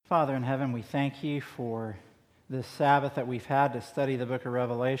Father in heaven, we thank you for this Sabbath that we've had to study the book of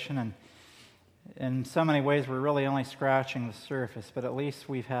Revelation, and in so many ways we're really only scratching the surface, but at least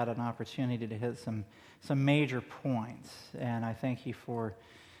we've had an opportunity to hit some major points, and I thank you for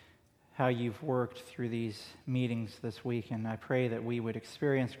how you've worked through these meetings this week, and I pray that we would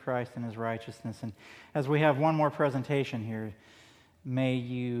experience Christ and His righteousness. And as we have one more presentation here, may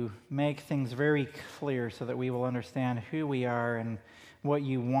you make things very clear so that we will understand who we are and what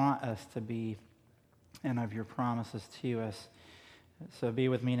you want us to be and of your promises to us. So be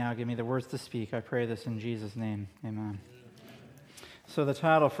with me now. Give me the words to speak. I pray this in Jesus' name. Amen. So the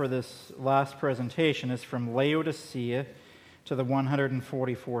title for this last presentation is From Laodicea to the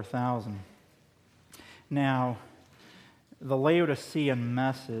 144,000. Now, the Laodicean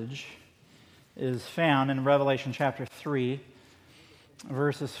message is found in Revelation chapter 3,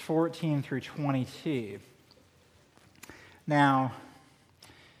 verses 14 through 22. Now,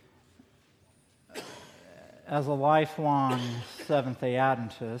 as a lifelong Seventh-day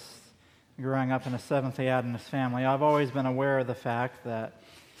Adventist, growing up in a Seventh-day Adventist family, I've always been aware of the fact that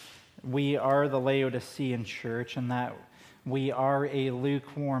we are the Laodicean church and that we are a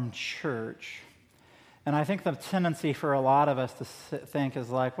lukewarm church. And I think the tendency for a lot of us to think is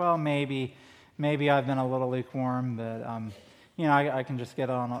like, well, maybe I've been a little lukewarm, but I can just get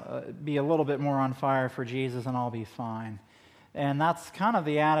on, be a little bit more on fire for Jesus, and I'll be fine. And that's kind of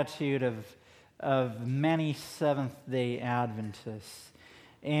the attitude of many Seventh-day Adventists.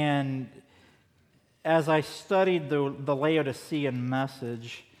 And as I studied the Laodicean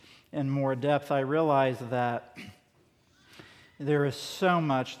message in more depth, I realized that there is so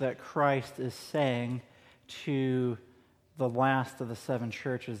much that Christ is saying to the last of the seven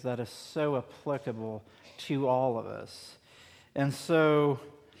churches that is so applicable to all of us. And so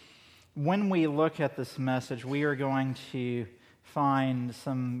when we look at this message, we are going to find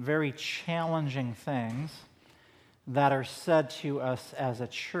some very challenging things that are said to us as a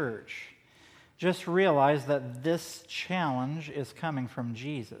church. Just realize that this challenge is coming from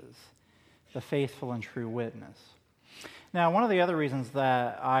Jesus, the faithful and true witness. Now, one of the other reasons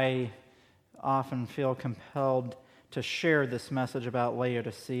that I often feel compelled to share this message about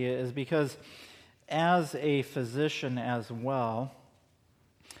Laodicea is because as a physician as well,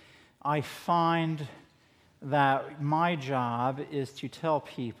 I find that my job is to tell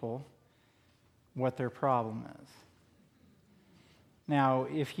people what their problem is. Now,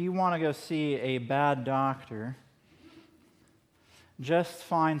 if you want to go see a bad doctor, just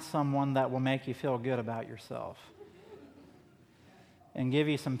find someone that will make you feel good about yourself and give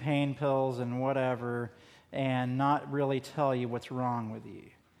you some pain pills and whatever, and not really tell you what's wrong with you.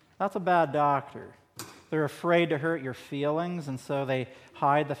 That's a bad doctor. They're afraid to hurt your feelings, and so they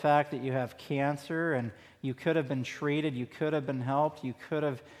hide the fact that you have cancer, and you could have been treated, you could have been helped, you could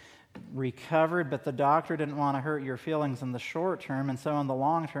have recovered, but the doctor didn't want to hurt your feelings in the short term, and so in the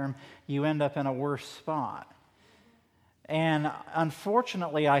long term, you end up in a worse spot. And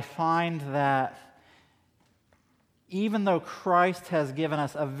unfortunately, I find that even though Christ has given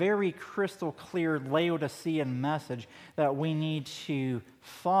us a very crystal clear Laodicean message that we need to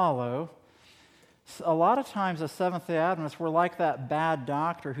follow, a lot of times as Seventh-day Adventists, we're like that bad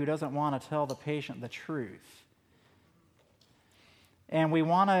doctor who doesn't want to tell the patient the truth. And we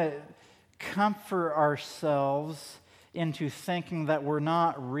want to comfort ourselves into thinking that we're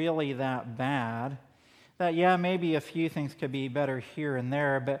not really that bad, that, yeah, maybe a few things could be better here and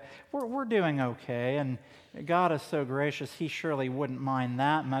there, but we're doing okay, and God is so gracious, He surely wouldn't mind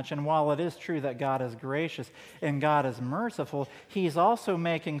that much. And while it is true that God is gracious and God is merciful, He's also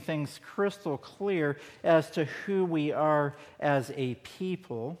making things crystal clear as to who we are as a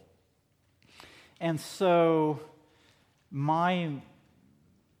people. And so my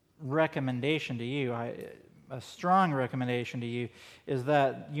recommendation to you, a strong recommendation to you, is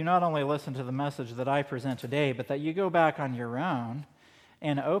that you not only listen to the message that I present today, but that you go back on your own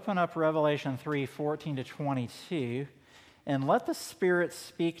and open up Revelation 3, 14 to 22, and let the Spirit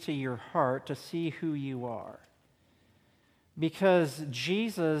speak to your heart to see who you are. Because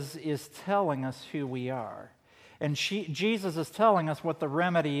Jesus is telling us who we are. And Jesus is telling us what the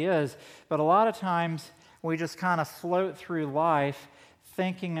remedy is, but a lot of times we just kind of float through life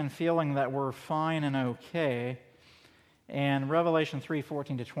thinking and feeling that we're fine and okay, and Revelation 3,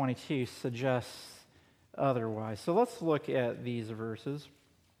 14 to 22 suggests otherwise. So let's look at these verses.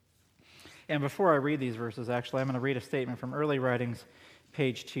 And before I read these verses, actually, I'm going to read a statement from Early Writings,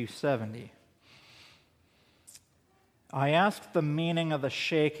 page 270. I asked the meaning of the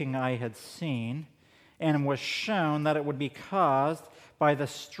shaking I had seen, and was shown that it would be caused by the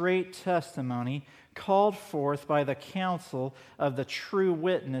straight testimony called forth by the counsel of the true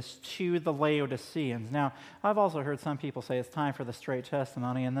witness to the Laodiceans. Now, I've also heard some people say it's time for the straight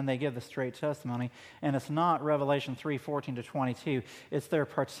testimony, and then they give the straight testimony, and it's not Revelation 3:14 to 22. It's their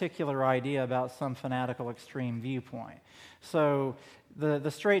particular idea about some fanatical extreme viewpoint. So the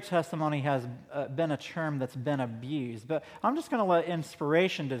straight testimony has been a term that's been abused, but I'm just going to let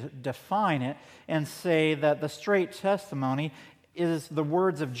inspiration to define it and say that the straight testimony is the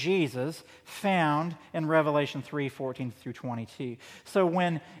words of Jesus found in Revelation 3:14 through 22. So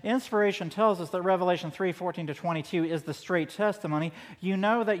when inspiration tells us that Revelation 3:14 to 22 is the straight testimony, you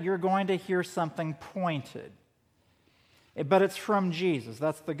know that you're going to hear something pointed. But it's from Jesus.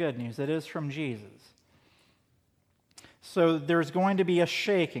 That's the good news. It is from Jesus. So there's going to be a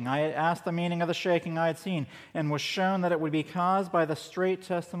shaking. I asked the meaning of the shaking I had seen, and was shown that it would be caused by the straight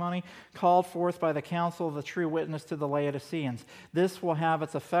testimony called forth by the counsel of the true witness to the Laodiceans. This will have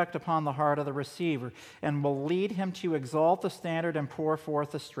its effect upon the heart of the receiver, and will lead him to exalt the standard and pour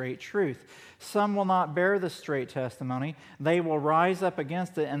forth the straight truth. Some will not bear the straight testimony. They will rise up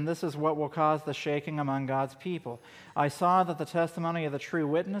against it, and this is what will cause the shaking among God's people. I saw that the testimony of the true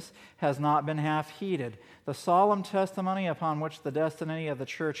witness has not been half heeded. The solemn testimony upon which the destiny of the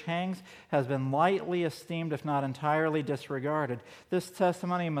church hangs has been lightly esteemed, if not entirely disregarded. This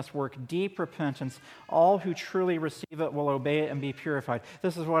testimony must work deep repentance. All who truly receive it will obey it and be purified.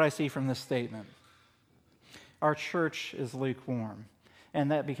 This is what I see from this statement. Our church is lukewarm.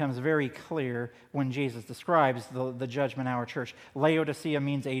 And that becomes very clear when Jesus describes the judgment hour church. Laodicea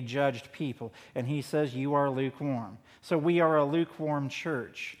means a judged people. And he says, you are lukewarm. So we are a lukewarm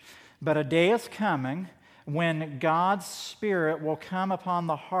church. But a day is coming when God's Spirit will come upon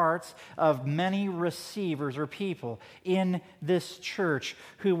the hearts of many receivers or people in this church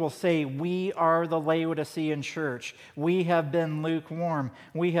who will say, we are the Laodicean church. We have been lukewarm.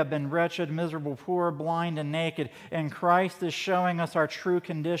 We have been wretched, miserable, poor, blind, and naked, and Christ is showing us our true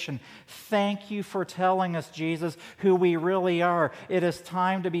condition. Thank you for telling us, Jesus, who we really are. It is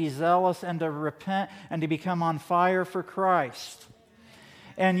time to be zealous and to repent and to become on fire for Christ.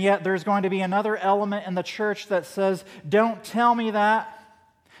 And yet there's going to be another element in the church that says, don't tell me that.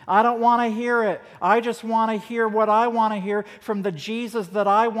 I don't want to hear it. I just want to hear what I want to hear from the Jesus that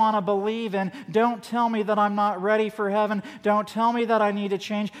I want to believe in. Don't tell me that I'm not ready for heaven. Don't tell me that I need to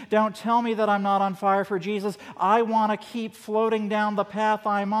change. Don't tell me that I'm not on fire for Jesus. I want to keep floating down the path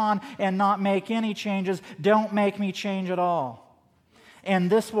I'm on and not make any changes. Don't make me change at all.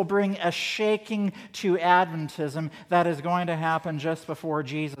 And this will bring a shaking to Adventism that is going to happen just before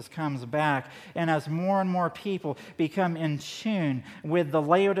Jesus comes back. And as more and more people become in tune with the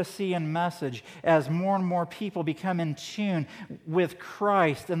Laodicean message, as more and more people become in tune with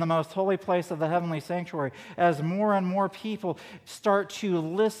Christ in the most holy place of the heavenly sanctuary, as more and more people start to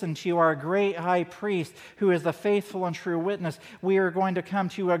listen to our great high priest, who is the faithful and true witness, we are going to come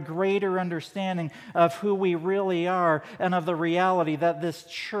to a greater understanding of who we really are and of the reality that this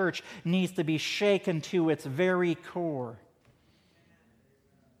church needs to be shaken to its very core.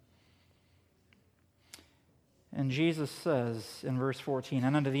 And Jesus says in verse 14,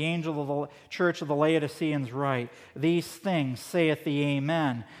 and unto the angel of the church of the Laodiceans write, these things saith the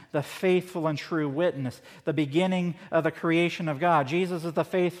Amen, the faithful and true witness, the beginning of the creation of God. Jesus is the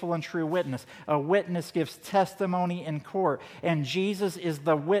faithful and true witness. A witness gives testimony in court, and Jesus is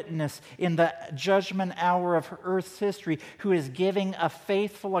the witness in the judgment hour of earth's history who is giving a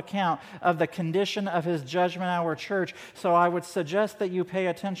faithful account of the condition of his judgment hour church. So I would suggest that you pay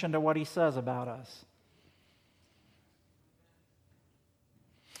attention to what he says about us.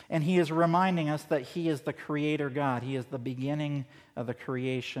 And he is reminding us that he is the creator God. He is the beginning of the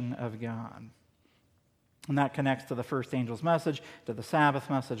creation of God. And that connects to the first angel's message, to the Sabbath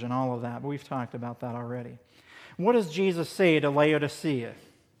message, and all of that. But we've talked about that already. What does Jesus say to Laodicea?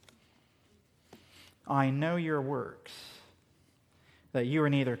 I know your works, that you are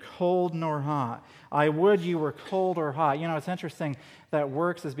neither cold nor hot. I would you were cold or hot. You know, it's interesting that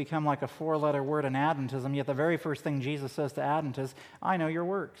works has become like a four-letter word in Adventism, yet the very first thing Jesus says to Adventists, I know your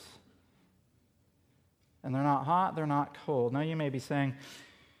works. And they're not hot, they're not cold. Now you may be saying,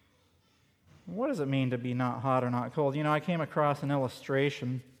 what does it mean to be not hot or not cold? You know, I came across an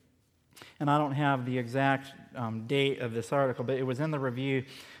illustration, and I don't have the exact date of this article, but it was in the review,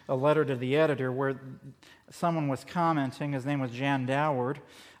 a letter to the editor, where someone was commenting, his name was Jan Doward,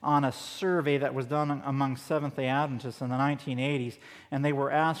 on a survey that was done among Seventh-day Adventists in the 1980s, and they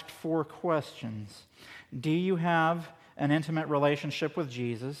were asked 4 questions. Do you have an intimate relationship with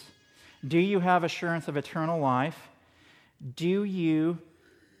Jesus? Do you have assurance of eternal life? Do you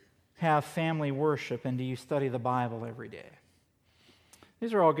have family worship? And do you study the Bible every day?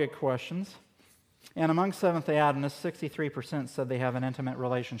 These are all good questions. And among Seventh-day Adventists, 63% said they have an intimate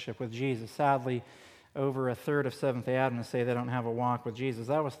relationship with Jesus. Sadly, over a third of Seventh-day Adventists say they don't have a walk with Jesus.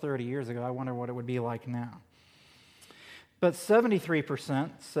 That was 30 years ago. I wonder what it would be like now. But 73%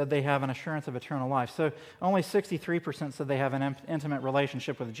 said they have an assurance of eternal life. So only 63% said they have an intimate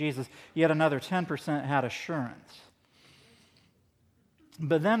relationship with Jesus, yet another 10% had assurance.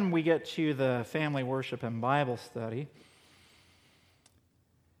 But then we get to the family worship and Bible study,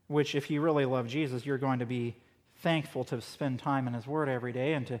 which if you really love Jesus, you're going to be thankful to spend time in His Word every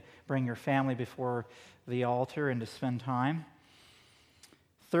day and to bring your family before the altar and to spend time.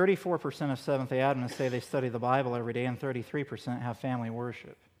 34% of Seventh-day Adventists say they study the Bible every day, and 33% have family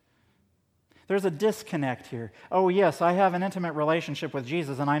worship. There's a disconnect here. Oh, yes, I have an intimate relationship with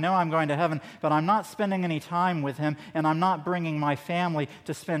Jesus, and I know I'm going to heaven, but I'm not spending any time with Him, and I'm not bringing my family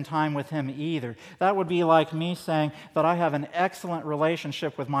to spend time with Him either. That would be like me saying that I have an excellent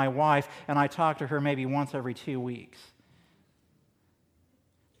relationship with my wife, and I talk to her maybe once every 2 weeks.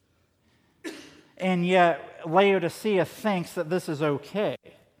 And yet, Laodicea thinks that this is okay.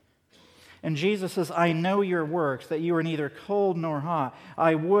 And Jesus says, I know your works, that you are neither cold nor hot.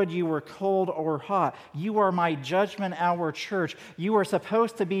 I would you were cold or hot. You are my judgment hour church. You are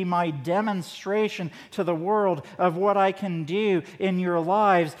supposed to be my demonstration to the world of what I can do in your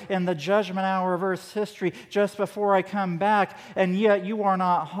lives in the judgment hour of Earth's history just before I come back. And yet you are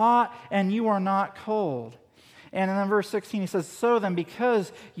not hot and you are not cold. And in verse 16 he says, so then,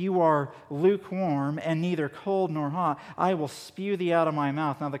 because you are lukewarm and neither cold nor hot, I will spew thee out of my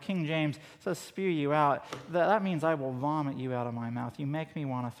mouth. Now the King James says spew you out. That means I will vomit you out of my mouth. You make me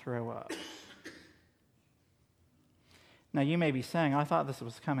want to throw up. Now you may be saying, I thought this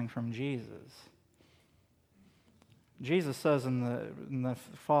was coming from Jesus. Jesus says in the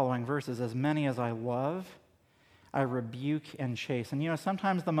following verses, as many as I love, I rebuke and chasten. You know,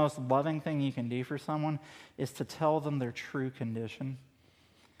 sometimes the most loving thing you can do for someone is to tell them their true condition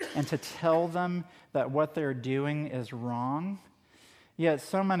and to tell them that what they're doing is wrong. Yet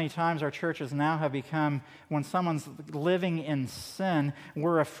so many times our churches now have become, when someone's living in sin,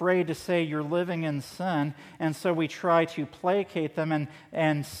 we're afraid to say you're living in sin, and so we try to placate them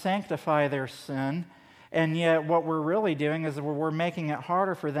and sanctify their sin. And yet what we're really doing is we're making it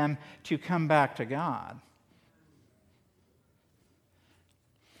harder for them to come back to God.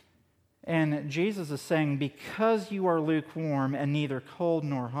 And Jesus is saying, because you are lukewarm and neither cold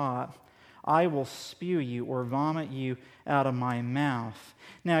nor hot, I will spew you or vomit you out of my mouth.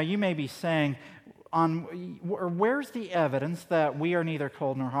 Now, you may be saying, where's the evidence that we are neither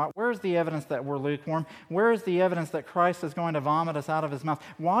cold nor hot? Where's the evidence that we're lukewarm? Where is the evidence that Christ is going to vomit us out of His mouth?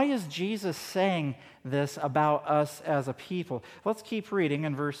 Why is Jesus saying this about us as a people? Let's keep reading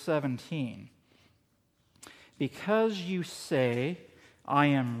in verse 17. Because you say, I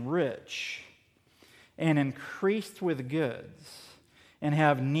am rich and increased with goods and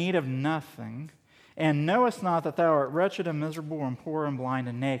have need of nothing, and knowest not that thou art wretched and miserable and poor and blind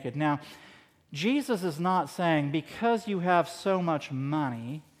and naked. Now, Jesus is not saying because you have so much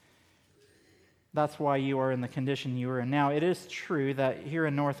money, that's why you are in the condition you are in. Now, it is true that here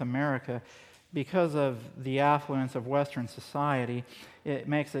in North America, because of the affluence of Western society, it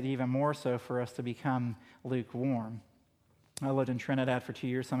makes it even more so for us to become lukewarm. I lived in Trinidad for 2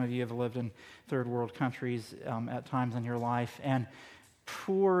 years. Some of you have lived in third world countries at times in your life. And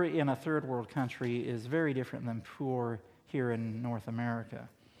poor in a third world country is very different than poor here in North America.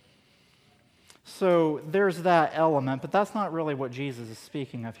 So there's that element, but that's not really what Jesus is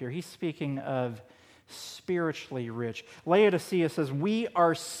speaking of here. He's speaking of spiritually rich. Laodicea says, we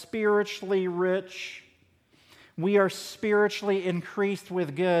are spiritually rich. We are spiritually increased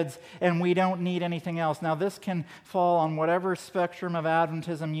with goods, and we don't need anything else. Now, this can fall on whatever spectrum of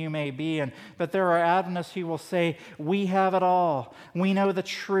Adventism you may be in, but there are Adventists who will say, we have it all. We know the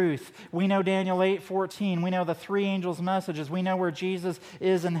truth. We know Daniel 8:14. We know the three angels' messages. We know where Jesus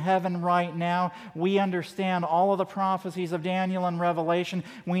is in heaven right now. We understand all of the prophecies of Daniel and Revelation.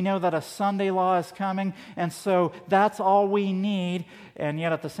 We know that a Sunday law is coming, and so that's all we need. And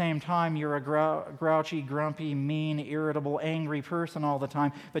yet at the same time, you're a grouchy, grumpy, mean, irritable, angry person all the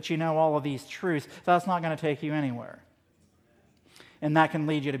time, but you know all of these truths. That's not going to take you anywhere. And that can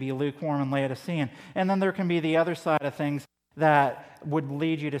lead you to be lukewarm and Laodicean. And then there can be the other side of things that would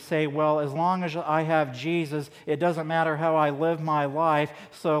lead you to say, well, as long as I have Jesus, it doesn't matter how I live my life,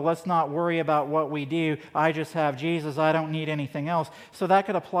 so let's not worry about what we do. I just have Jesus. I don't need anything else. So that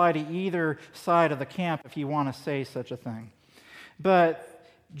could apply to either side of the camp if you want to say such a thing. But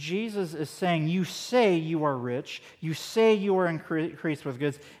Jesus is saying, you say you are rich, you say you are increased with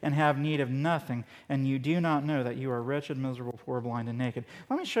goods and have need of nothing, and you do not know that you are wretched, miserable, poor, blind, and naked.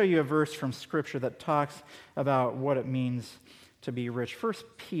 Let me show you a verse from Scripture that talks about what it means to be rich. 1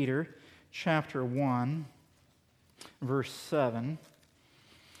 Peter chapter 1, verse 7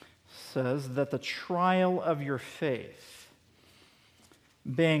 says that the trial of your faith,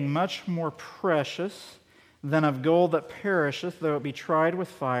 being much more precious than of gold that perisheth, though it be tried with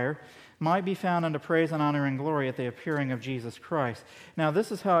fire, might be found unto praise and honor and glory at the appearing of Jesus Christ. Now,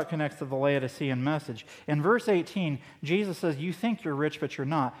 this is how it connects to the Laodicean message. In verse 18, Jesus says, you think you're rich, but you're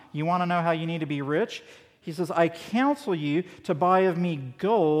not. You want to know how you need to be rich? He says, I counsel you to buy of me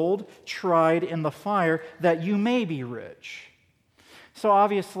gold tried in the fire, that you may be rich. So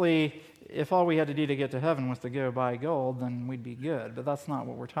obviously, if all we had to do to get to heaven was to go buy gold, then we'd be good. But that's not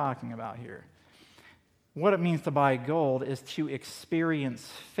what we're talking about here. What it means to buy gold is to experience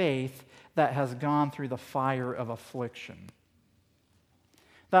faith that has gone through the fire of affliction.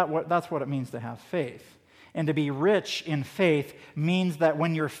 That's what it means to have faith. And to be rich in faith means that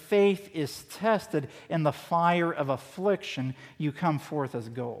when your faith is tested in the fire of affliction, you come forth as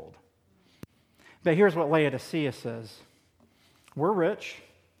gold. But here's what Laodicea says. We're rich.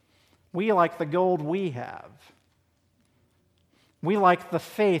 We like the gold we have. We like the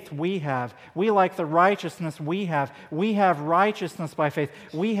faith we have. We like the righteousness we have. We have righteousness by faith.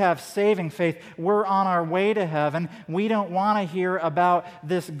 We have saving faith. We're on our way to heaven. We don't want to hear about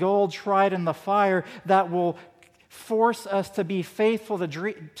this gold tried in the fire that will force us to be faithful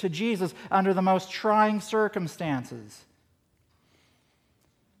to Jesus under the most trying circumstances.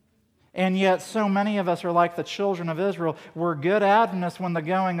 And yet so many of us are like the children of Israel. We're good Adventists when the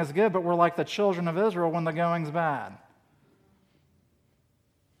going is good, but we're like the children of Israel when the going's bad.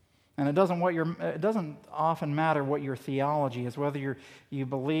 And it doesn't often matter what your theology is, whether you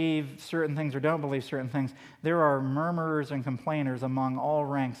believe certain things or don't believe certain things. There are murmurers and complainers among all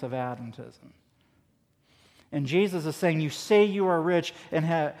ranks of Adventism. And Jesus is saying, you say you are rich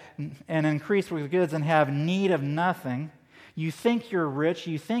and increase with goods and have need of nothing. You think you're rich,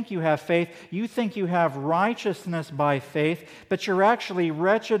 you think you have faith, you think you have righteousness by faith, but you're actually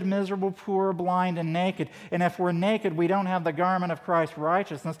wretched, miserable, poor, blind, and naked. And if we're naked, we don't have the garment of Christ's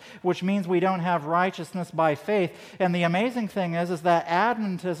righteousness, which means we don't have righteousness by faith. And the amazing thing is that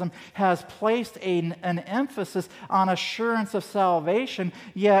Adventism has placed an emphasis on assurance of salvation,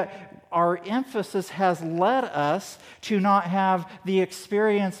 yet our emphasis has led us to not have the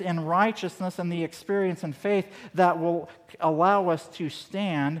experience in righteousness and the experience in faith that will allow us to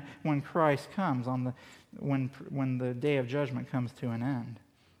stand when Christ comes, when the day of judgment comes to an end.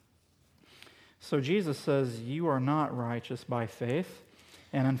 So Jesus says, you are not righteous by faith,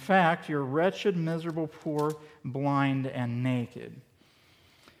 and in fact, you're wretched, miserable, poor, blind, and naked.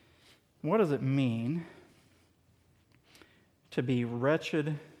 What does it mean to be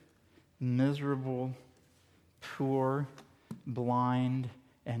wretched, miserable, poor, blind,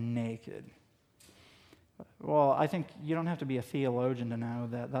 and naked? Well, I think you don't have to be a theologian to know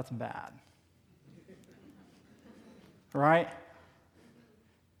that that's bad. Right?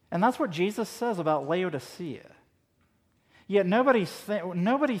 And that's what Jesus says about Laodicea. Yet nobody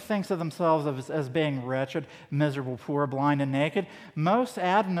thinks of themselves as being wretched, miserable, poor, blind, and naked. Most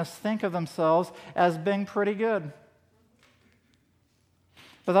Adventists think of themselves as being pretty good.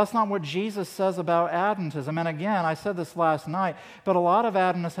 But that's not what Jesus says about Adventism. And again, I said this last night, but a lot of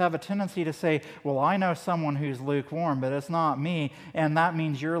Adventists have a tendency to say, well, I know someone who's lukewarm, but it's not me, and that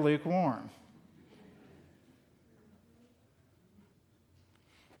means you're lukewarm.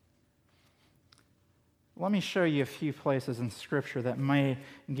 Let me show you a few places in Scripture that may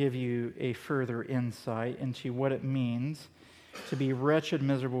give you a further insight into what it means to be wretched,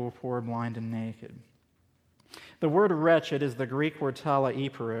 miserable, poor, blind, and naked. The word wretched is the Greek word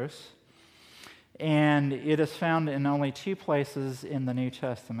talaiperos, and it is found in only 2 places in the New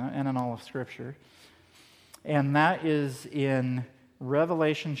Testament and in all of Scripture. And that is in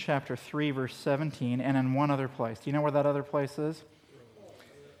Revelation chapter 3, verse 17, and in one other place. Do you know where that other place is?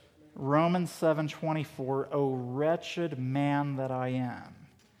 Romans 7:24, O wretched man that I am,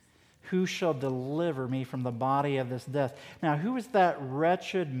 who shall deliver me from the body of this death? Now, who is that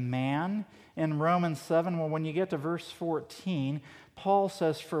wretched man in Romans 7? Well, when you get to verse 14, Paul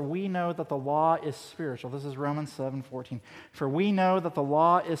says, for we know that the law is spiritual. This is Romans 7:14. For we know that the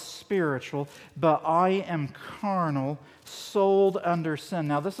law is spiritual, but I am carnal, sold under sin.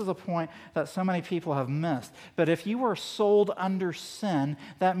 Now, this is a point that so many people have missed. But if you are sold under sin,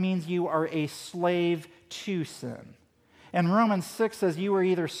 that means you are a slave to sin. And Romans 6 says you are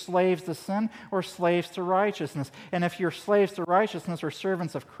either slaves to sin or slaves to righteousness. And if you're slaves to righteousness or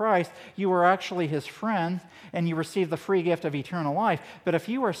servants of Christ, you are actually his friends and you receive the free gift of eternal life. But if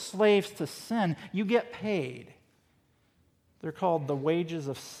you are slaves to sin, you get paid. They're called the wages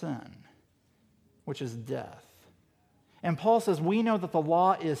of sin, which is death. And Paul says, we know that the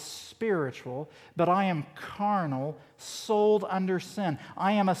law is spiritual, but I am carnal, sold under sin.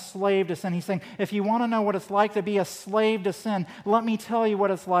 I am a slave to sin. He's saying, if you want to know what it's like to be a slave to sin, let me tell you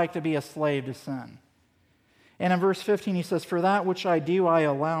what it's like to be a slave to sin. And in verse 15 he says, for that which I do I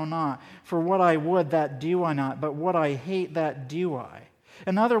allow not. For what I would, that do I not. But what I hate, that do I.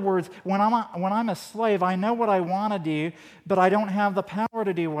 In other words, when I'm a slave, I know what I want to do, but I don't have the power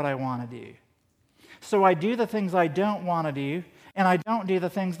to do what I want to do. So I do the things I don't want to do, and I don't do the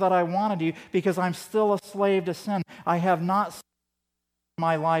things that I want to do because I'm still a slave to sin. I have not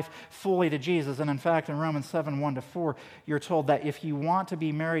my life fully to Jesus. And in fact, in Romans 7, 1-4, you're told that if you want to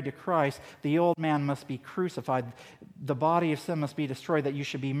be married to Christ, the old man must be crucified. The body of sin must be destroyed, that you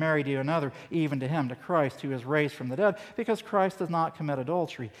should be married to another, even to him, to Christ, who is raised from the dead, because Christ does not commit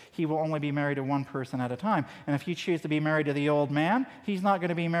adultery. He will only be married to one person at a time. And if you choose to be married to the old man, he's not going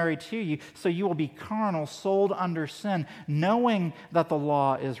to be married to you. So you will be carnal, sold under sin, knowing that the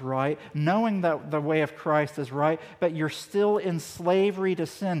law is right, knowing that the way of Christ is right, but you're still in slavery to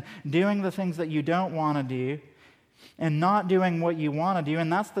sin, doing the things that you don't want to do and not doing what you want to do.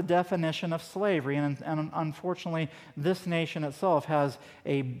 And that's the definition of slavery. And unfortunately, this nation itself has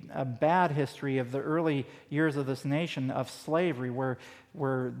a bad history of the early years of this nation of slavery,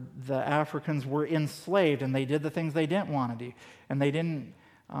 where the Africans were enslaved and they did the things they didn't want to do, and they didn't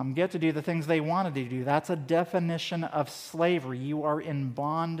get to do the things they wanted to do. That's a definition of slavery. You are in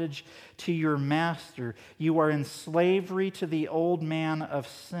bondage to your master. You are in slavery to the old man of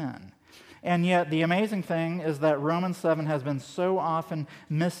sin. And yet the amazing thing is that Romans 7 has been so often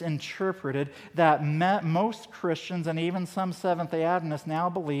misinterpreted that most Christians and even some Seventh-day Adventists now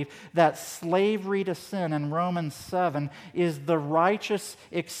believe that slavery to sin in Romans 7 is the righteous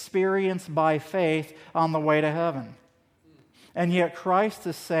experience by faith on the way to heaven. And yet Christ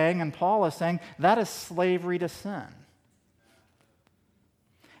is saying, and Paul is saying, that is slavery to sin.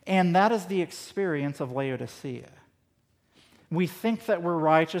 And that is the experience of Laodicea. We think that we're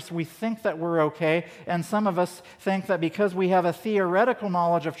righteous, we think that we're okay, and some of us think that because we have a theoretical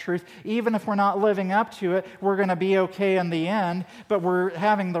knowledge of truth, even if we're not living up to it, we're going to be okay in the end, but we're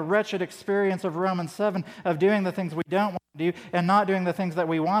having the wretched experience of Romans 7 of doing the things we don't want to do and not doing the things that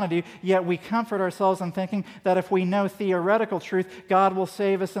we want to do, yet we comfort ourselves in thinking that if we know theoretical truth, God will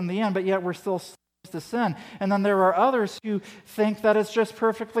save us in the end, but yet we're still to sin. And then there are others who think that it's just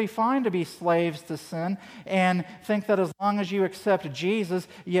perfectly fine to be slaves to sin and think that as long as you accept Jesus,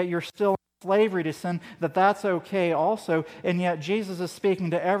 yet you're still in slavery to sin, that that's okay also. And yet Jesus is speaking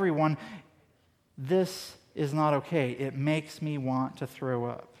to everyone. This is not okay. It makes me want to throw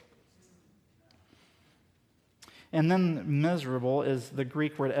up. And then miserable is the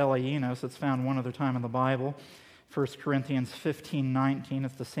Greek word elainos. It's found one other time in the Bible. 1 Corinthians 15:19,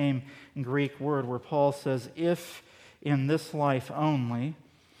 it's the same Greek word where Paul says, if in this life only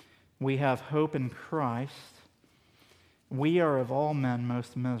we have hope in Christ, we are of all men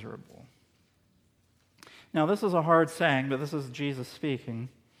most miserable. Now this is a hard saying, but this is Jesus speaking.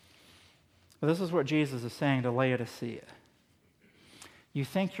 But this is what Jesus is saying to Laodicea. You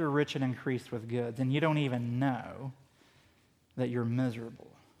think you're rich and increased with goods, and you don't even know that you're miserable.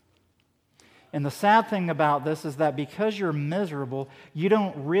 And the sad thing about this is that because you're miserable, you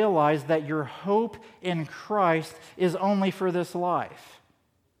don't realize that your hope in Christ is only for this life.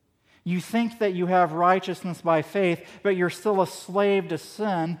 You think that you have righteousness by faith, but you're still a slave to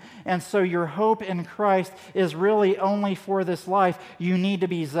sin, and so your hope in Christ is really only for this life. You need to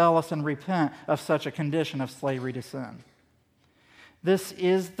be zealous and repent of such a condition of slavery to sin. This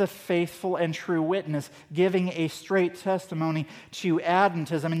is the faithful and true witness giving a straight testimony to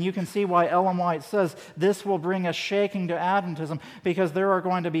Adventism. And you can see why Ellen White says this will bring a shaking to Adventism, because there are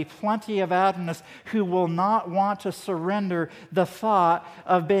going to be plenty of Adventists who will not want to surrender the thought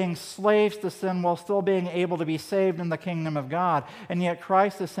of being slaves to sin while still being able to be saved in the kingdom of God. And yet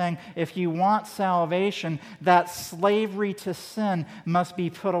Christ is saying, if you want salvation, that slavery to sin must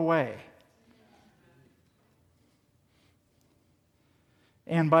be put away.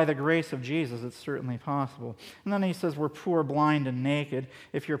 And by the grace of Jesus, it's certainly possible. And then he says we're poor, blind, and naked.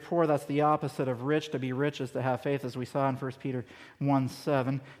 If you're poor, that's the opposite of rich. To be rich is to have faith, as we saw in 1 Peter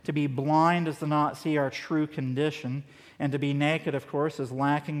 1:7. To be blind is to not see our true condition. And to be naked, of course, is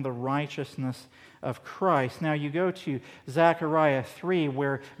lacking the righteousness of Christ. Now you go to Zechariah 3,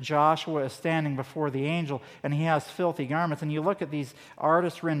 where Joshua is standing before the angel, and he has filthy garments. And you look at these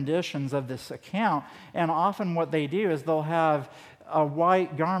artist renditions of this account, and often what they do is they'll have a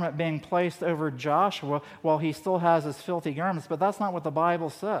white garment being placed over Joshua while he still has his filthy garments. But that's not what the Bible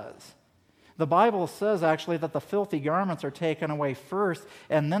says. The Bible says actually that the filthy garments are taken away first,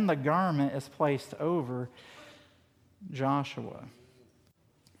 and then the garment is placed over Joshua.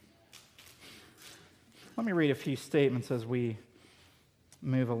 Let me read a few statements as we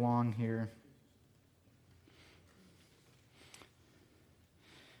move along here.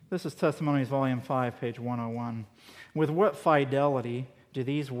 This is Testimonies, Volume 5, page 101. With what fidelity do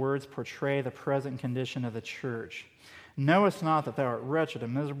these words portray the present condition of the church? Knowest not that thou art wretched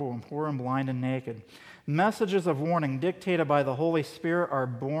and miserable and poor and blind and naked? Messages of warning dictated by the Holy Spirit are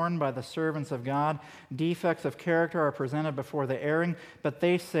borne by the servants of God. Defects of character are presented before the erring, but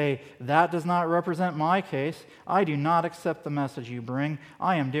they say, that does not represent my case. I do not accept the message you bring.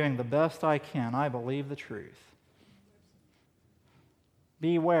 I am doing the best I can. I believe the truth.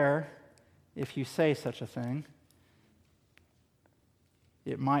 Beware if you say such a thing.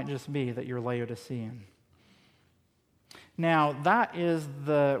 It might just be that you're Laodicean. Now, that is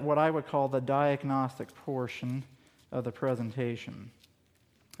what I would call the diagnostic portion of the presentation.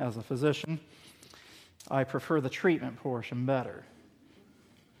 As a physician, I prefer the treatment portion better.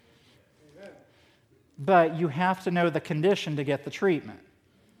 But you have to know the condition to get the treatment.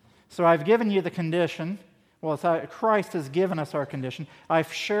 So I've given you the condition. Well, Christ has given us our condition.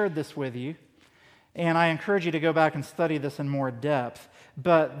 I've shared this with you, and I encourage you to go back and study this in more depth.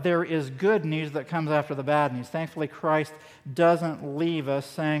 But there is good news that comes after the bad news. Thankfully, Christ doesn't leave us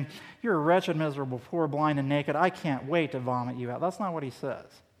saying, you're wretched, miserable, poor, blind, and naked. I can't wait to vomit you out. That's not what he says.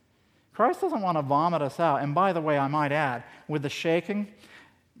 Christ doesn't want to vomit us out. And by the way, I might add, with the shaking,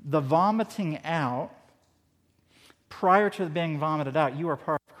 the vomiting out, prior to being vomited out, you are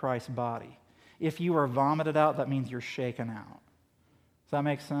part of Christ's body. If you are vomited out, that means you're shaken out. Does that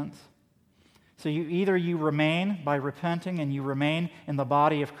make sense? So you remain by repenting and you remain in the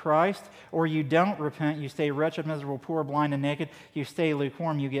body of Christ, or you don't repent, you stay wretched, miserable, poor, blind, and naked, you stay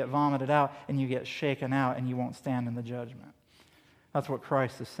lukewarm, you get vomited out, and you get shaken out, and you won't stand in the judgment. That's what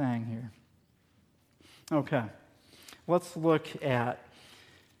Christ is saying here. Okay, let's look at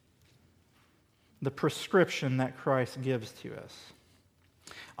the prescription that Christ gives to us.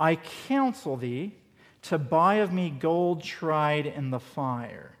 I counsel thee to buy of me gold tried in the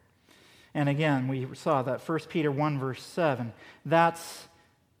fire. And again, we saw that 1 Peter 1, verse 7. That's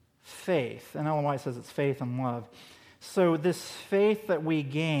faith. And Ellen White says it's faith and love. So this faith that we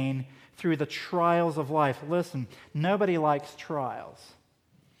gain through the trials of life. Listen, nobody likes trials.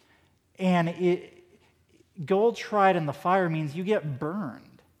 And gold tried in the fire means you get burned.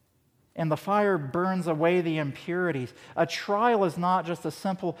 And the fire burns away the impurities. A trial is not just a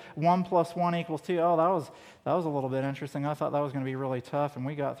simple 1 + 1 = 2. Oh, that was a little bit interesting. I thought that was going to be really tough, and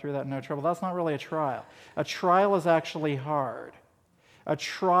we got through that no trouble. That's not really a trial. A trial is actually hard. A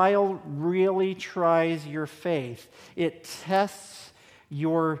trial really tries your faith. It tests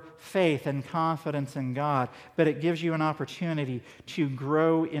your faith and confidence in God, but it gives you an opportunity to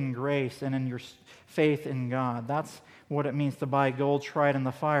grow in grace and in your faith in God. That's what it means to buy gold tried in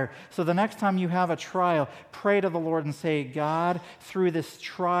the fire. So the next time you have a trial, pray to the Lord and say, God, through this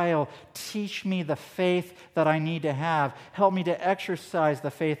trial, teach me the faith that I need to have. Help me to exercise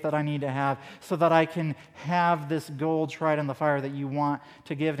the faith that I need to have so that I can have this gold tried in the fire that you want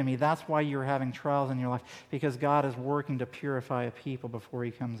to give to me. That's why you're having trials in your life, because God is working to purify a people before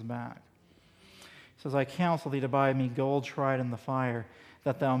he comes back. He says, I counsel thee to buy me gold tried in the fire,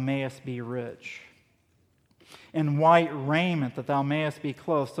 that thou mayest be rich, and white raiment, that thou mayest be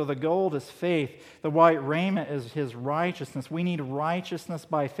clothed. So the gold is faith. The white raiment is his righteousness. We need righteousness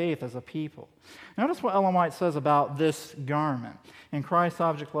by faith as a people. Notice what Ellen White says about this garment. In Christ's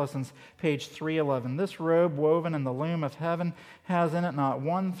Object Lessons, page 311. This robe woven in the loom of heaven has in it not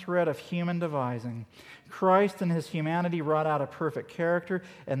one thread of human devising. Christ in his humanity wrought out a perfect character,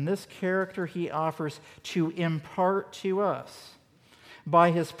 and this character he offers to impart to us.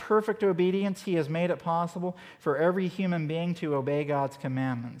 By his perfect obedience, he has made it possible for every human being to obey God's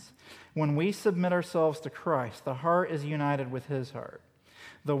commandments. When we submit ourselves to Christ, the heart is united with his heart.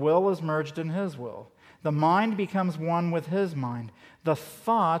 The will is merged in his will. The mind becomes one with his mind. The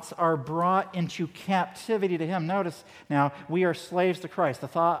thoughts are brought into captivity to him. Notice now, we are slaves to Christ. The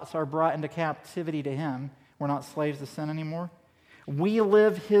thoughts are brought into captivity to him. We're not slaves to sin anymore. We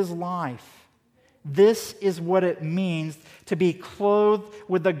live his life. This is what it means to be clothed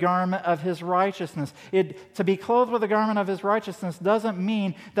with the garment of his righteousness. To be clothed with the garment of his righteousness doesn't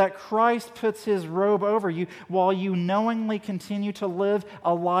mean that Christ puts his robe over you while you knowingly continue to live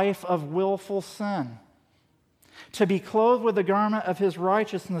a life of willful sin. To be clothed with the garment of his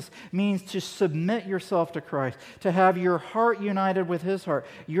righteousness means to submit yourself to Christ, to have your heart united with his heart,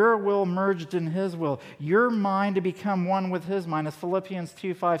 your will merged in his will, your mind to become one with his mind. As Philippians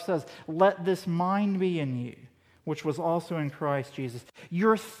 2:5 says, let this mind be in you, which was also in Christ Jesus.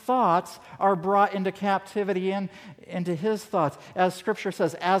 Your thoughts are brought into captivity into his thoughts. As Scripture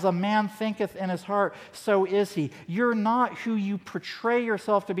says, as a man thinketh in his heart, so is he. You're not who you portray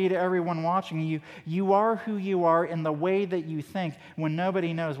yourself to be to everyone watching you. You are who you are in the way that you think when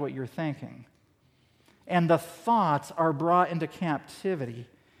nobody knows what you're thinking. And the thoughts are brought into captivity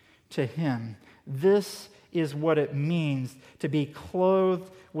to him. This is what it means to be clothed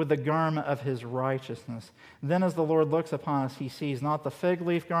with the garment of his righteousness. Then as the Lord looks upon us, he sees not the fig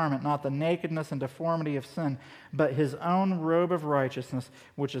leaf garment, not the nakedness and deformity of sin, but his own robe of righteousness,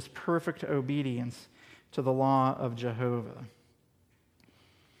 which is perfect obedience to the law of Jehovah.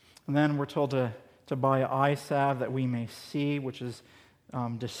 And then we're told to buy eye salve that we may see, which is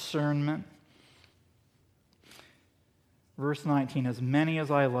discernment. Verse 19, as many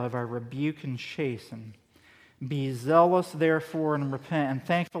as I love, I rebuke and chasten. Be zealous, therefore, and repent. And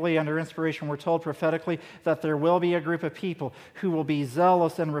thankfully, under inspiration, we're told prophetically that there will be a group of people who will be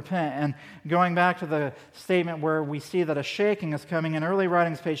zealous and repent. And going back to the statement where we see that a shaking is coming, in early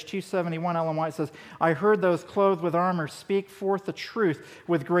writings, page 271, Ellen White says, I heard those clothed with armor speak forth the truth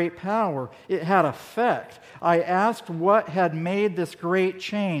with great power. It had effect. I asked what had made this great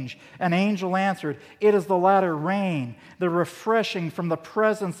change. An angel answered, it is the latter rain, the refreshing from the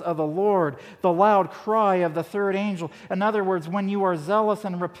presence of the Lord, the loud cry of the third angel. In other words, when you are zealous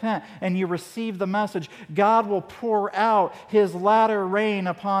and repent and you receive the message, God will pour out his latter rain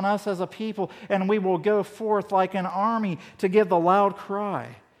upon us as a people, and we will go forth like an army to give the loud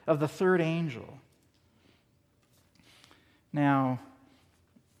cry of the third angel. Now,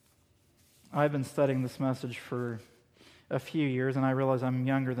 I've been studying this message for a few years, and I realize I'm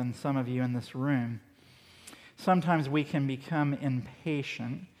younger than some of you in this room. Sometimes we can become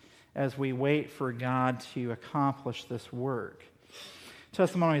impatient as we wait for God to accomplish this work.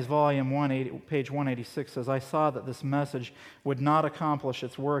 Testimonies, Volume 1, page 186 says, I saw that this message would not accomplish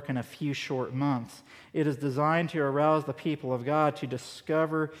its work in a few short months. It is designed to arouse the people of God to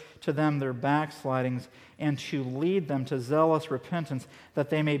discover to them their backslidings and to lead them to zealous repentance,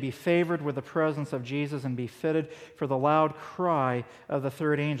 that they may be favored with the presence of Jesus and be fitted for the loud cry of the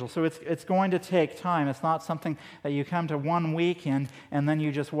third angel. So it's going to take time. It's not something that you come to one weekend and then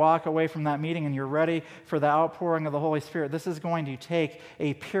you just walk away from that meeting and you're ready for the outpouring of the Holy Spirit. This is going to take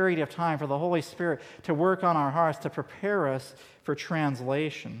a period of time for the Holy Spirit to work on our hearts, to prepare us for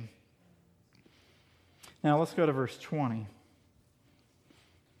translation. Now let's go to verse 20.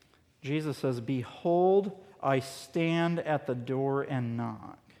 Jesus says, behold, I stand at the door and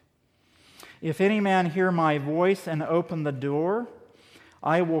knock. If any man hear my voice and open the door,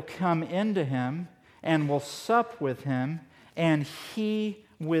 I will come into him and will sup with him, and he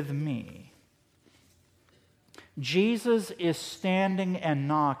with me. Jesus is standing and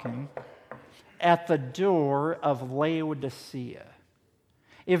knocking at the door of Laodicea.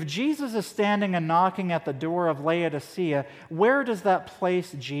 If Jesus is standing and knocking at the door of Laodicea, where does that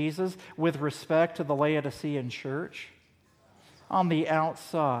place Jesus with respect to the Laodicean church? On the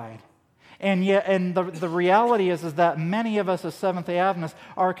outside. And yet, the reality is that many of us as Seventh-day Adventists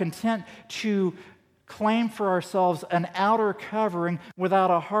are content to claim for ourselves an outer covering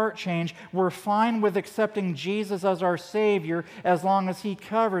without a heart change. We're fine with accepting Jesus as our Savior as long as he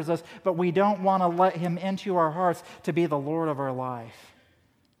covers us, but we don't want to let him into our hearts to be the Lord of our life.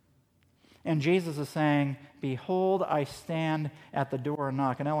 And Jesus is saying, behold, I stand at the door and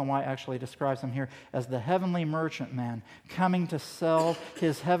knock. And Ellen White actually describes him here as the heavenly merchantman coming to sell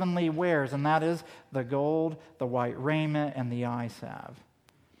his heavenly wares, and that is the gold, the white raiment, and the eye salve.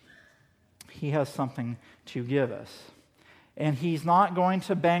 He has something to give us. And he's not going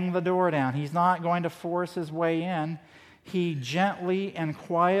to bang the door down. He's not going to force his way in. He gently and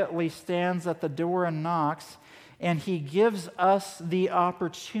quietly stands at the door and knocks, and he gives us the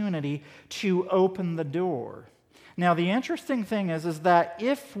opportunity to open the door. Now, the interesting thing is that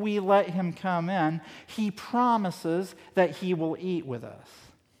if we let him come in, he promises that he will eat with us.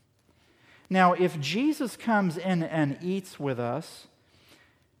 Now, if Jesus comes in and eats with us,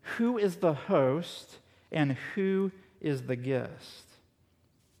 who is the host and who is the guest?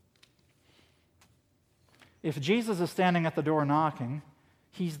 If Jesus is standing at the door knocking,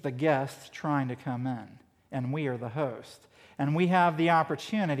 he's the guest trying to come in, and we are the host. And we have the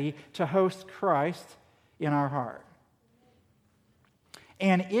opportunity to host Christ in our heart.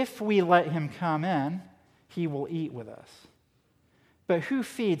 And if we let him come in, he will eat with us. But who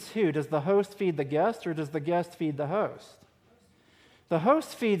feeds who? Does the host feed the guest, or does the guest feed the host? The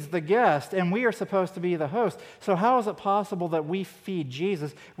host feeds the guest, and we are supposed to be the host. So how is it possible that we feed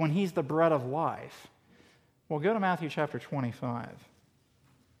Jesus when he's the bread of life? Well, go to Matthew chapter 25,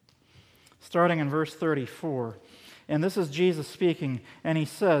 starting in verse 34. And this is Jesus speaking, and he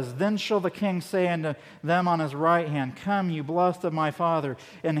says, "Then shall the king say unto them on his right hand, Come, you blessed of my Father,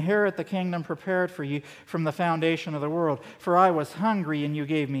 inherit the kingdom prepared for you from the foundation of the world. For I was hungry, and you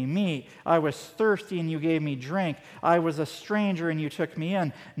gave me meat. I was thirsty, and you gave me drink. I was a stranger, and you took me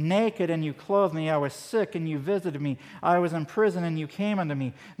in. Naked, and you clothed me. I was sick, and you visited me. I was in prison, and you came unto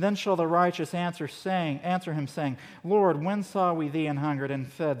me. Then shall the righteous answer him, saying, Lord, when saw we thee an hungered and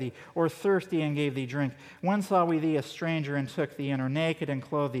fed thee, or thirsty and gave thee drink? When saw we thee a stranger and took thee in, or naked and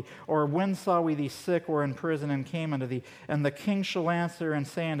clothed thee? Or when saw we thee sick or in prison and came unto thee? And the king shall answer and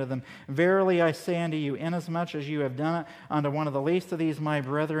say unto them, Verily I say unto you, inasmuch as you have done it unto one of the least of these my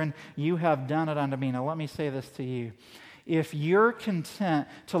brethren, you have done it unto me." Now let me say this to you. If you're content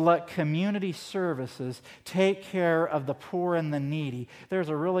to let community services take care of the poor and the needy, there's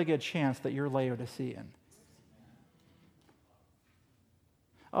a really good chance that you're Laodicean.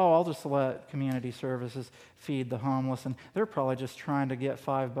 Oh, I'll just let community services feed the homeless, and they're probably just trying to get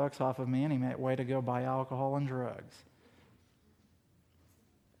 $5 off of me anyway to go buy alcohol and drugs.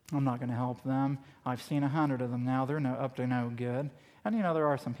 I'm not going to help them. I've seen 100 of them now. They're up to no good. And there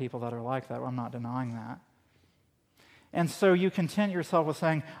are some people that are like that. I'm not denying that. And so you content yourself with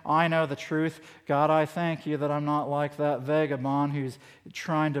saying, I know the truth. God, I thank you that I'm not like that vagabond who's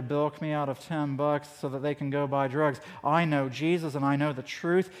trying to bilk me out of $10 so that they can go buy drugs. I know Jesus and I know the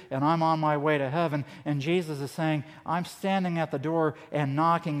truth and I'm on my way to heaven. And Jesus is saying, I'm standing at the door and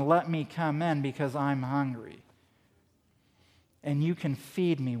knocking. Let me come in because I'm hungry. And you can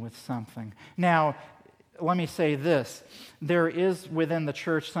feed me with something. Now, let me say this. There is within the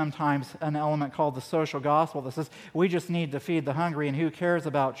church sometimes an element called the social gospel that says we just need to feed the hungry, and who cares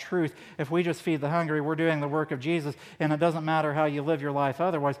about truth? If we just feed the hungry, we're doing the work of Jesus, and it doesn't matter how you live your life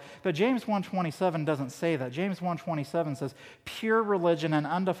otherwise. But James 1:27 doesn't say that. James 1:27 says, Pure religion and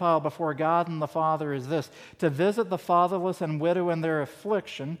undefiled before God and the Father is this, to visit the fatherless and widow in their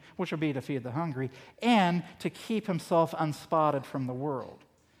affliction, which would be to feed the hungry, and to keep himself unspotted from the world.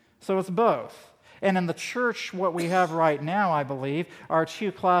 So it's both. And in the church, what we have right now, I believe, are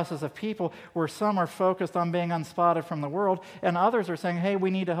two classes of people where some are focused on being unspotted from the world, and others are saying, hey,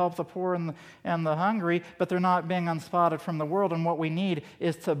 we need to help the poor and the hungry, but they're not being unspotted from the world. And what we need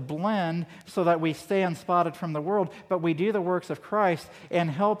is to blend so that we stay unspotted from the world, but we do the works of Christ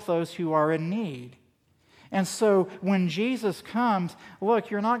and help those who are in need. And so when Jesus comes, look,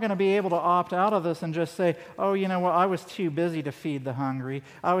 you're not going to be able to opt out of this and just say, oh, you know what, I was too busy to feed the hungry.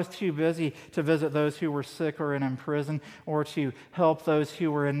 I was too busy to visit those who were sick or in prison or to help those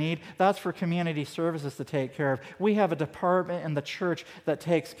who were in need. That's for community services to take care of. We have a department in the church that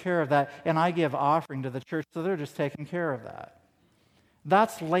takes care of that, and I give offering to the church, so they're just taking care of that.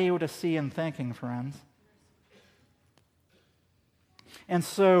 That's Laodicean thinking, friends. And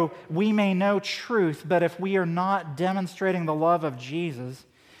so we may know truth, but if we are not demonstrating the love of Jesus,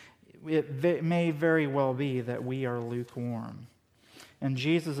 it may very well be that we are lukewarm. And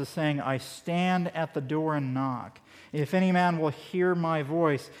Jesus is saying, I stand at the door and knock. If any man will hear my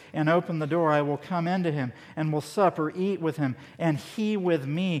voice and open the door, I will come into him and will sup or eat with him and he with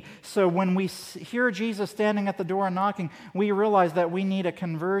me. So when we hear Jesus standing at the door and knocking, we realize that we need a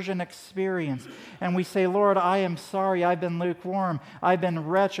conversion experience. And we say, Lord, I am sorry. I've been lukewarm. I've been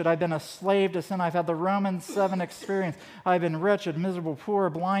wretched. I've been a slave to sin. I've had the Romans 7 experience. I've been wretched, miserable, poor,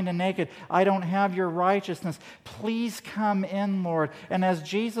 blind, and naked. I don't have your righteousness. Please come in, Lord. And as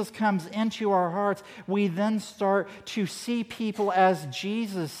Jesus comes into our hearts, we then start to see people as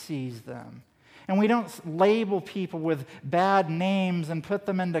Jesus sees them. And we don't label people with bad names and put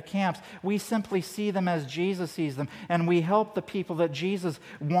them into camps. We simply see them as Jesus sees them. And we help the people that Jesus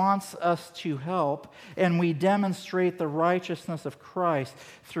wants us to help. And we demonstrate the righteousness of Christ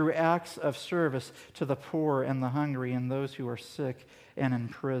through acts of service to the poor and the hungry and those who are sick and in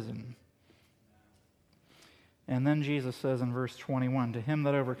prison. And then Jesus says in verse 21, To him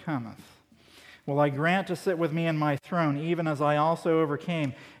that overcometh, will I grant to sit with me in my throne, even as I also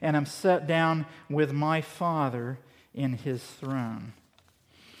overcame and am set down with my Father in his throne.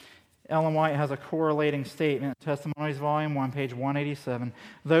 Ellen White has a correlating statement, Testimonies, Volume 1, page 187.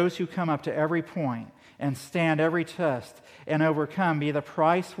 Those who come up to every point and stand every test and overcome, be the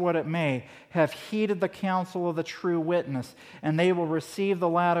price what it may, have heeded the counsel of the true witness, and they will receive the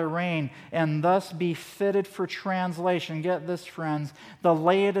latter rain and thus be fitted for translation. Get this, friends. The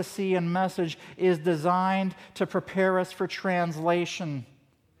Laodicean message is designed to prepare us for translation.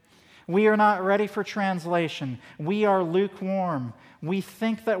 We are not ready for translation. We are lukewarm. We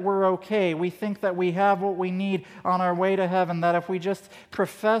think that we're okay. We think that we have what we need on our way to heaven, that if we just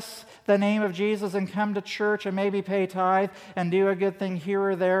profess the name of Jesus and come to church and maybe pay tithe and do a good thing here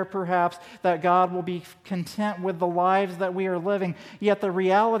or there, perhaps, that God will be content with the lives that we are living. Yet the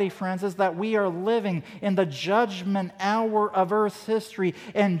reality, friends, is that we are living in the judgment hour of earth's history,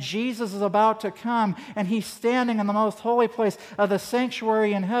 and Jesus is about to come, and he's standing in the most holy place of the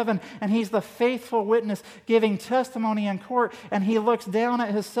sanctuary in heaven, and he's the faithful witness giving testimony in court, and he looks down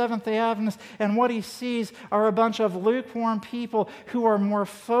at his Seventh-day Adventists, and what he sees are a bunch of lukewarm people who are more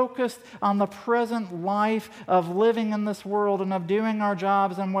focused on the present life of living in this world and of doing our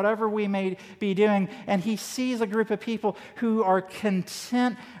jobs and whatever we may be doing. And he sees a group of people who are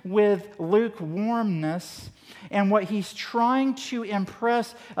content with lukewarmness. And what he's trying to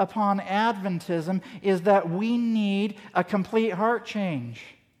impress upon Adventism is that we need a complete heart change.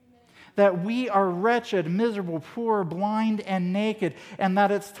 That we are wretched, miserable, poor, blind, and naked, and that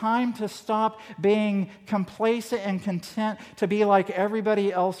it's time to stop being complacent and content to be like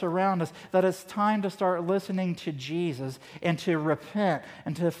everybody else around us, that it's time to start listening to Jesus and to repent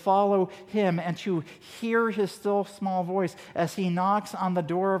and to follow him and to hear his still small voice as he knocks on the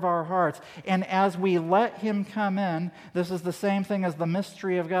door of our hearts. And as we let him come in, this is the same thing as the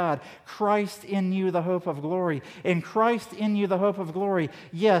mystery of God. Christ in you, the hope of glory. In Christ in you, the hope of glory,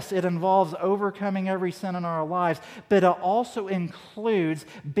 yes, it involves overcoming every sin in our lives, but it also includes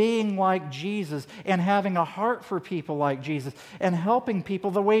being like Jesus and having a heart for people like Jesus and helping people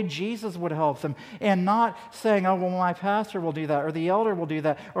the way Jesus would help them, and not saying, oh, well, my pastor will do that, or the elder will do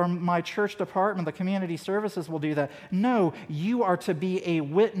that, or my church department, the community services will do that. No, you are to be a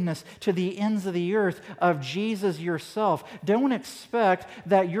witness to the ends of the earth of Jesus yourself. Don't expect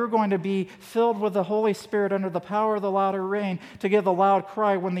that you're going to be filled with the Holy Spirit under the power of the latter rain to give the loud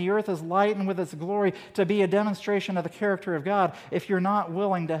cry when the earth is lightened with its glory, to be a demonstration of the character of God, if you're not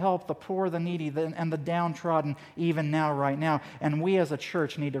willing to help the poor, the needy, and the downtrodden even now, right now. And we as a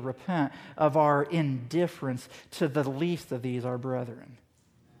church need to repent of our indifference to the least of these, our brethren.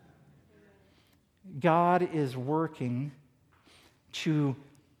 God is working to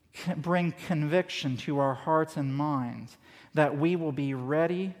bring conviction to our hearts and minds that we will be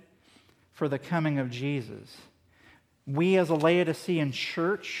ready for the coming of Jesus. We as a Laodicean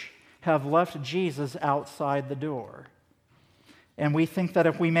church have left Jesus outside the door. And we think that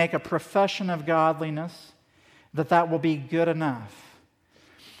if we make a profession of godliness, that will be good enough.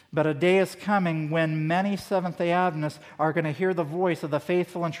 But a day is coming when many Seventh-day Adventists are going to hear the voice of the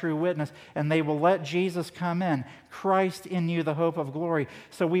faithful and true witness, and they will let Jesus come in. Christ in you, the hope of glory.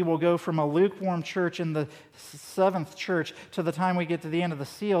 So we will go from a lukewarm church in the seventh church to the time we get to the end of the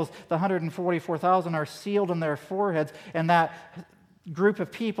seals. The 144,000 are sealed in their foreheads, and that group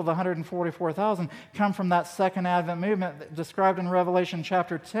of people, the 144,000, come from that second Advent movement described in Revelation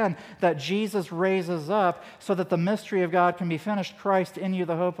chapter 10, that Jesus raises up so that the mystery of God can be finished. Christ in you,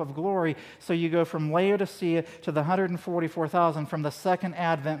 the hope of glory. So you go from Laodicea to the 144,000 from the second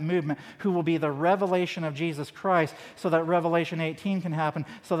Advent movement, who will be the revelation of Jesus Christ, so that Revelation 18 can happen,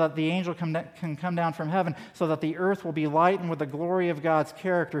 so that the angel can come down from heaven, so that the earth will be lightened with the glory of God's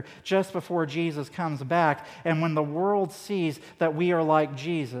character just before Jesus comes back. And when the world sees that we are like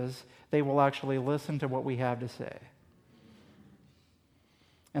Jesus, they will actually listen to what we have to say.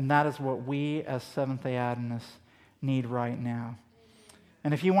 And that is what we as Seventh-day Adventists need right now.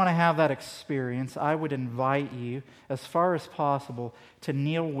 And if you want to have that experience, I would invite you, as far as possible, to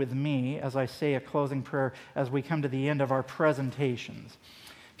kneel with me as I say a closing prayer as we come to the end of our presentations.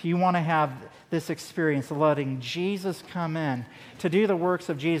 If you want to have this experience of letting Jesus come in to do the works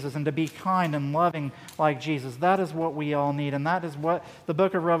of Jesus and to be kind and loving like Jesus, that is what we all need, and that is what the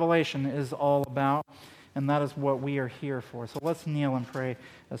book of Revelation is all about, and that is what we are here for. So let's kneel and pray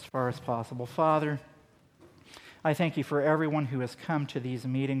as far as possible. Father, I thank you for everyone who has come to these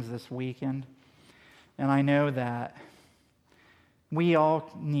meetings this weekend, and I know that we all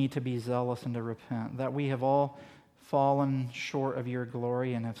need to be zealous and to repent, that we have all fallen short of your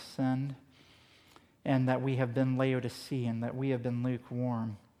glory and have sinned, and that we have been Laodicean, that we have been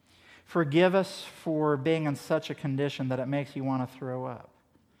lukewarm. Forgive us for being in such a condition that it makes you want to throw up.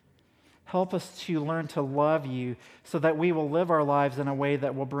 Help us to learn to love you so that we will live our lives in a way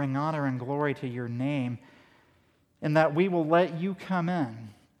that will bring honor and glory to your name, and that we will let you come in,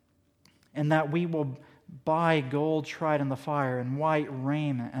 and that we will buy gold tried in the fire and white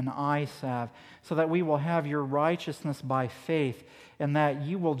raiment and eye salve, so that we will have your righteousness by faith, and that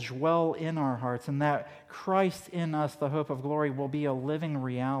you will dwell in our hearts, and that Christ in us, the hope of glory, will be a living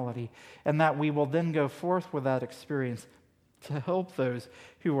reality, and that we will then go forth with that experience to help those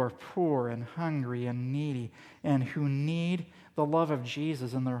who are poor and hungry and needy and who need the love of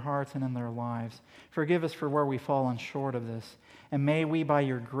Jesus in their hearts and in their lives. Forgive us for where we've fallen short of this, and may we, by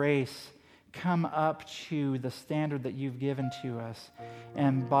your grace, come up to the standard that you've given to us.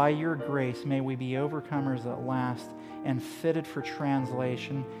 And by your grace, may we be overcomers at last and fitted for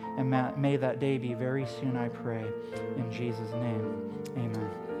translation. And may that day be very soon, I pray. In Jesus' name, amen.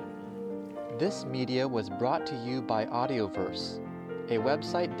 This media was brought to you by Audioverse, a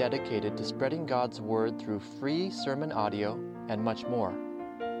website dedicated to spreading God's Word through free sermon audio and much more.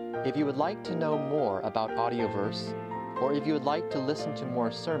 If you would like to know more about Audioverse, or if you would like to listen to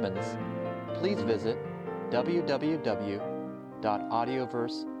more sermons, please visit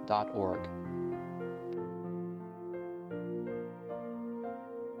www.audioverse.org.